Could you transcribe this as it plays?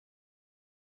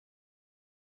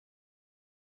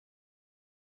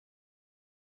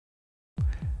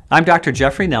I'm Dr.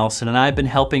 Jeffrey Nelson, and I've been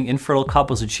helping infertile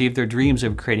couples achieve their dreams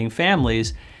of creating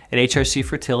families at HRC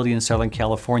Fertility in Southern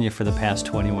California for the past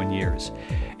 21 years.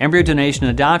 Embryo donation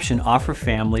and adoption offer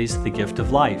families the gift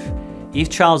of life. Each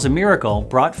child is a miracle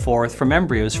brought forth from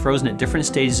embryos frozen at different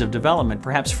stages of development,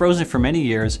 perhaps frozen for many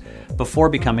years before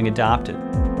becoming adopted.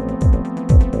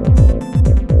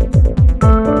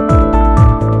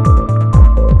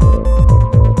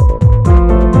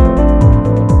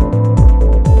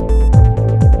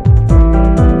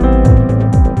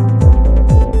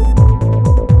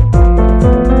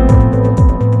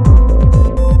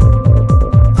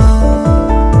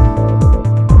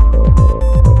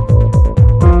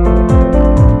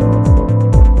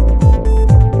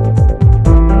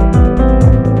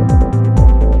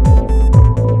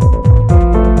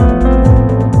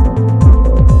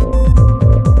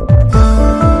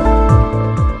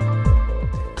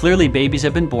 Clearly, babies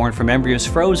have been born from embryos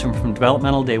frozen from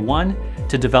developmental day 1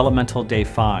 to developmental day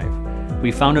 5.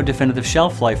 We found no definitive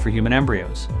shelf life for human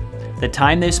embryos. The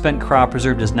time they spent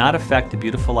cryopreserved does not affect the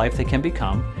beautiful life they can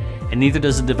become, and neither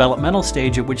does the developmental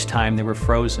stage at which time they were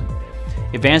frozen.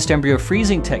 Advanced embryo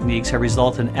freezing techniques have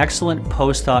resulted in excellent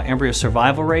post-thaw embryo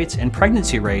survival rates and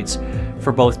pregnancy rates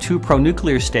for both 2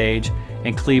 pronuclear stage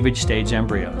and cleavage stage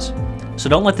embryos. So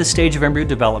don't let the stage of embryo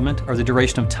development or the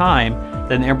duration of time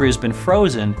that an embryo has been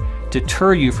frozen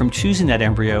deter you from choosing that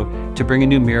embryo to bring a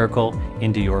new miracle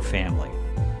into your family.